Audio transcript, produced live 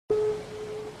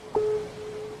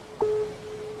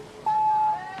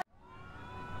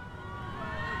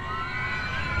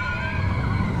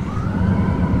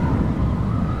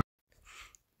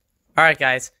Alright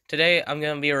guys, today I'm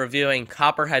going to be reviewing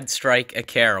Copperhead Strike at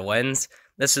Carowinds.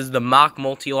 This is the mock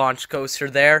multi-launch coaster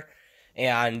there,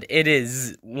 and it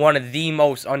is one of the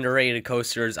most underrated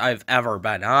coasters I've ever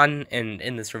been on, and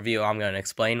in this review I'm going to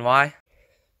explain why.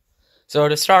 So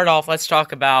to start off, let's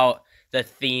talk about the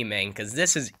theming, because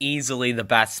this is easily the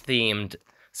best themed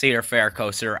Cedar Fair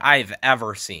coaster I've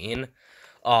ever seen.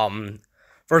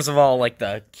 First of all, like,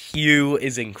 the queue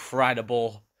is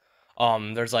incredible.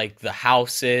 There's, like, the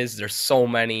houses, there's so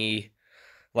many,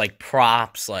 like,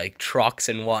 props, like, trucks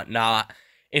and whatnot.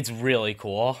 It's really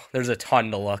cool. There's a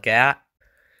ton to look at.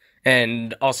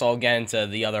 And also, I'll get into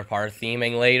the other part of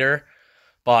theming later.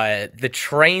 But the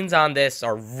trains on this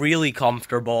are really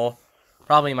comfortable.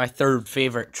 Probably my third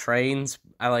favorite trains.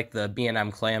 I like the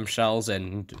B&M clamshells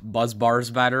and buzz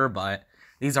bars better, but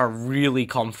these are really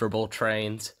comfortable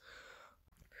trains.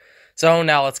 So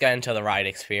now let's get into the ride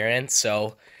experience.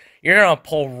 So you're going to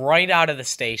pull right out of the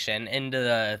station into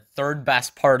the third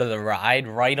best part of the ride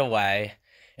right away.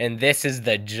 And this is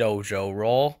the JoJo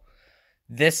roll.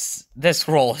 This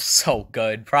roll is so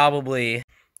good.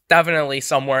 Definitely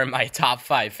somewhere in my top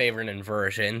 5 favorite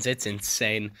inversions. It's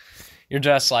insane. You're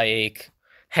just like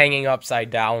hanging upside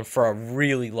down for a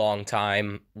really long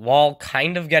time while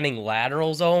kind of getting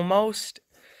laterals almost.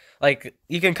 Like,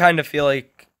 you can kind of feel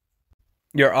like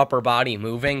your upper body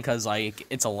moving because, like,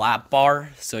 it's a lap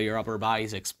bar, so your upper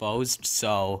body's exposed.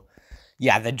 So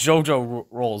yeah, the JoJo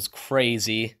roll is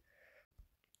crazy.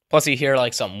 Plus you hear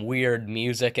like some weird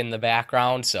music in the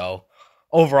background. So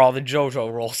overall, the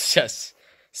JoJo roll is just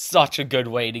such a good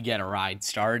way to get a ride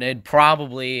started.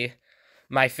 Probably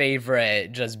my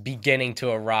favorite just beginning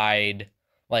to a ride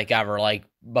like ever, like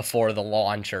before the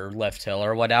launch or lift hill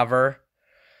or whatever.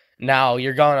 Now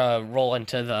you're gonna roll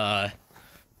into the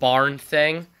barn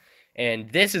thing, and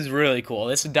this is really cool.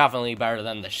 This is definitely better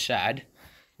than the shed.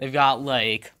 They've got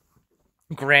like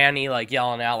Granny like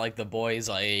yelling out like the boys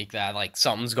like that, like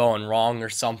something's going wrong or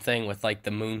something with like the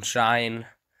moonshine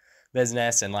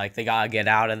business, and like they gotta get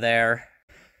out of there.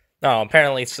 No,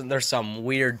 apparently there's some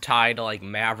weird tie to like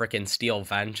Maverick and Steel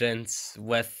Vengeance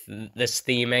with this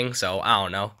theming, so I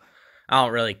don't know. I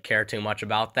don't really care too much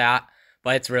about that,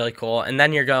 but it's really cool. And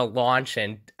then you're gonna launch,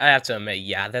 and I have to admit,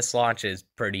 yeah, this launch is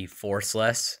pretty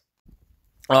forceless.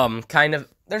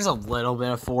 There's a little bit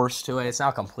of force to it. It's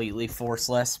not completely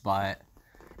forceless, but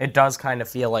it does kind of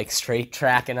feel like straight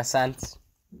track in a sense.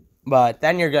 But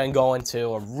then you're gonna go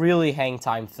into a really hang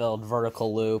time filled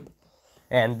vertical loop.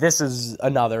 And this is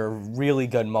another really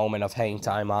good moment of hang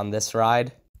time on this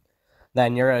ride.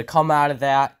 Then you're going to come out of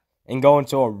that and go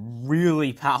into a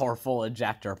really powerful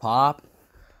ejector pop.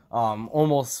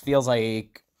 Almost feels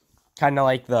like, kind of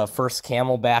like the first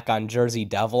Camelback on Jersey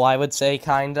Devil, I would say,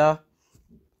 kind of.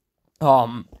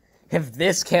 If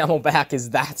this Camelback is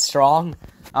that strong,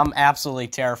 I'm absolutely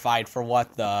terrified for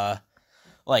what the,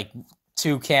 like,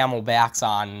 2 Camelbacks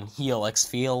on Helix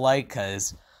feel like,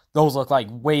 because those look like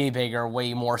way bigger,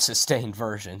 way more sustained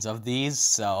versions of these.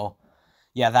 So,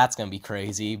 yeah, that's going to be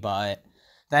crazy. But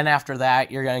then after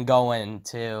that, you're going to go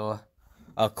into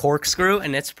a corkscrew,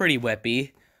 and it's pretty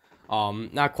whippy.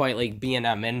 Not quite like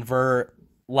B&M invert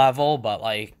level, but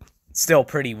like still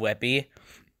pretty whippy.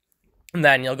 And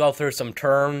then you'll go through some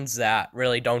turns that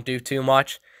really don't do too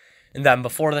much. And then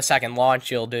before the second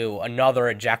launch, you'll do another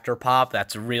ejector pop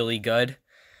that's really good.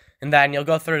 And then you'll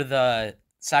go through the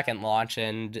second launch,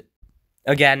 and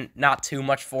again, not too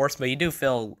much force, but you do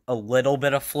feel a little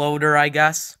bit of floater, I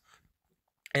guess.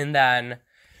 And then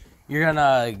you're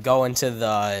gonna go into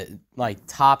the like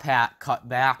top hat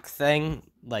cutback thing.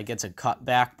 Like, it's a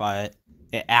cutback, but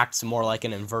it acts more like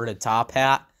an inverted top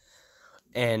hat.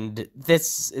 And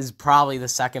this is probably the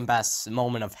second best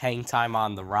moment of hang time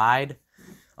on the ride.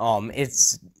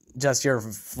 It's just you're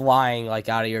flying like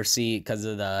out of your seat because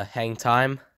of the hang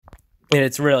time. And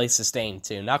it's really sustained,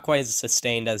 too. Not quite as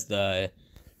sustained as the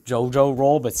JoJo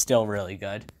roll, but still really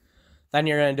good. Then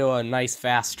you're going to do a nice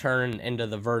fast turn into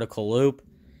the vertical loop.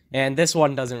 And this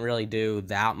one doesn't really do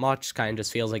that much. Kind of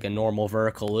just feels like a normal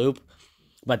vertical loop.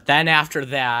 But then after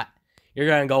that, you're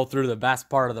going to go through the best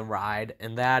part of the ride.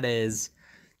 And that is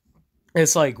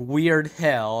this, like, weird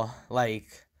hill. Like,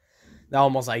 that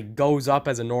almost, like, goes up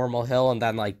as a normal hill and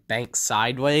then, like, banks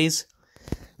sideways.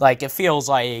 Like, it feels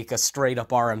like a straight-up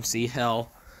RMC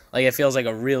hill. Like, it feels like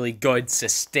a really good,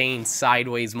 sustained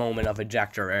sideways moment of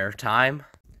ejector air time.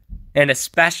 And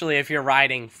especially if you're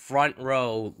riding front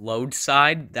row load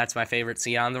side, that's my favorite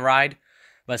seat on the ride.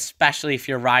 But especially if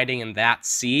you're riding in that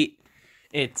seat,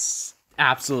 it's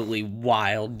absolutely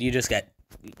wild. You just get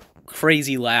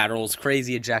crazy laterals,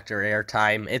 crazy ejector air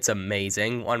time. It's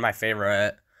amazing. One of my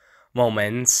favorite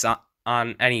moments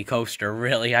on any coaster,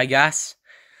 really, I guess.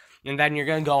 And then you're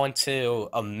going to go into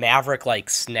a Maverick like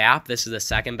snap. This is the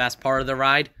second best part of the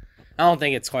ride. I don't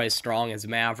think it's quite as strong as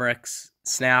Maverick's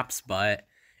snaps, but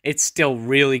it's still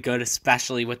really good,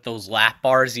 especially with those lap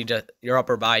bars. Your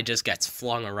upper body just gets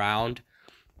flung around.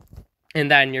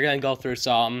 And then you're going to go through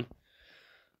some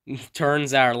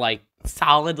turns that are like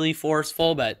solidly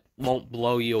forceful but won't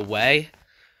blow you away.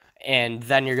 And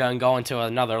then you're going to go into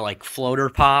another like floater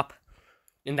pop.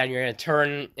 And then you're going to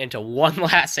turn into one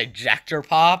last ejector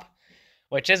pop,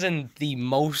 which isn't the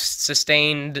most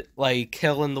sustained like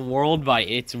hill in the world, but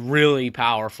it's really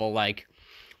powerful. Like,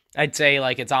 I'd say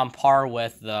like it's on par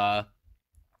with the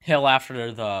hill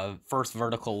after the first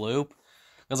vertical loop,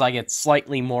 because like it's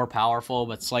slightly more powerful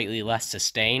but slightly less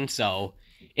sustained, so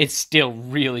it's still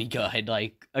really good.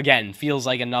 Like, again, feels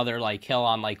like another like hill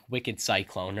on like Wicked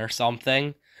Cyclone or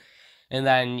something. And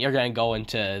then you're gonna go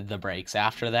into the breaks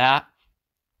after that.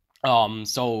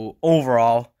 So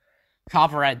overall,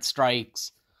 Copperhead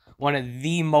Strike's one of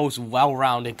the most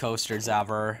well-rounded coasters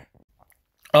ever.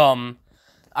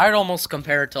 I'd almost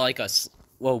compare it to like a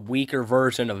weaker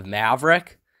version of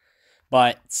Maverick,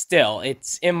 but still,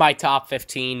 it's in my top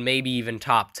 15, maybe even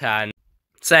top 10.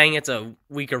 Saying it's a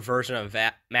weaker version of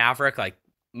Maverick, like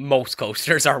most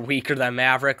coasters are weaker than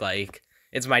Maverick, like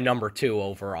it's my number 2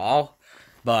 overall.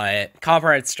 But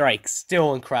Copperhead Strike,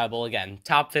 still incredible. Again,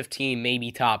 top 15,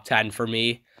 maybe top 10 for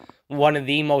me. One of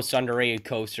the most underrated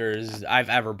coasters I've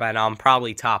ever been on.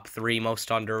 Probably top 3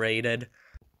 most underrated.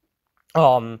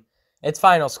 Its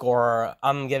final score,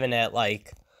 I'm giving it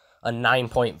like a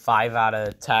 9.5 out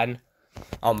of 10.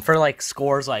 For like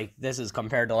scores, like this is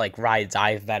compared to like rides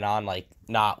I've been on, like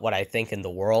not what I think in the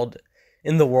world.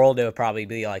 In the world, it would probably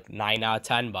be like 9 out of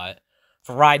 10, but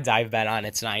for rides I've been on,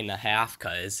 it's 9.5,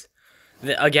 because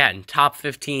again, top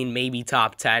 15, maybe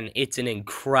top 10. It's an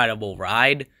incredible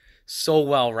ride. So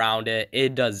well-rounded.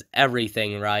 It does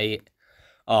everything right.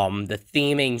 The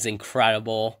theming's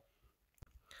incredible.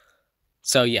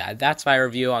 So yeah, that's my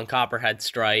review on Copperhead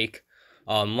Strike.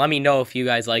 Let me know if you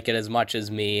guys like it as much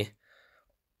as me.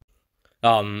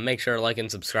 Make sure to like and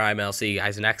subscribe, and I'll see you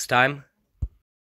guys next time.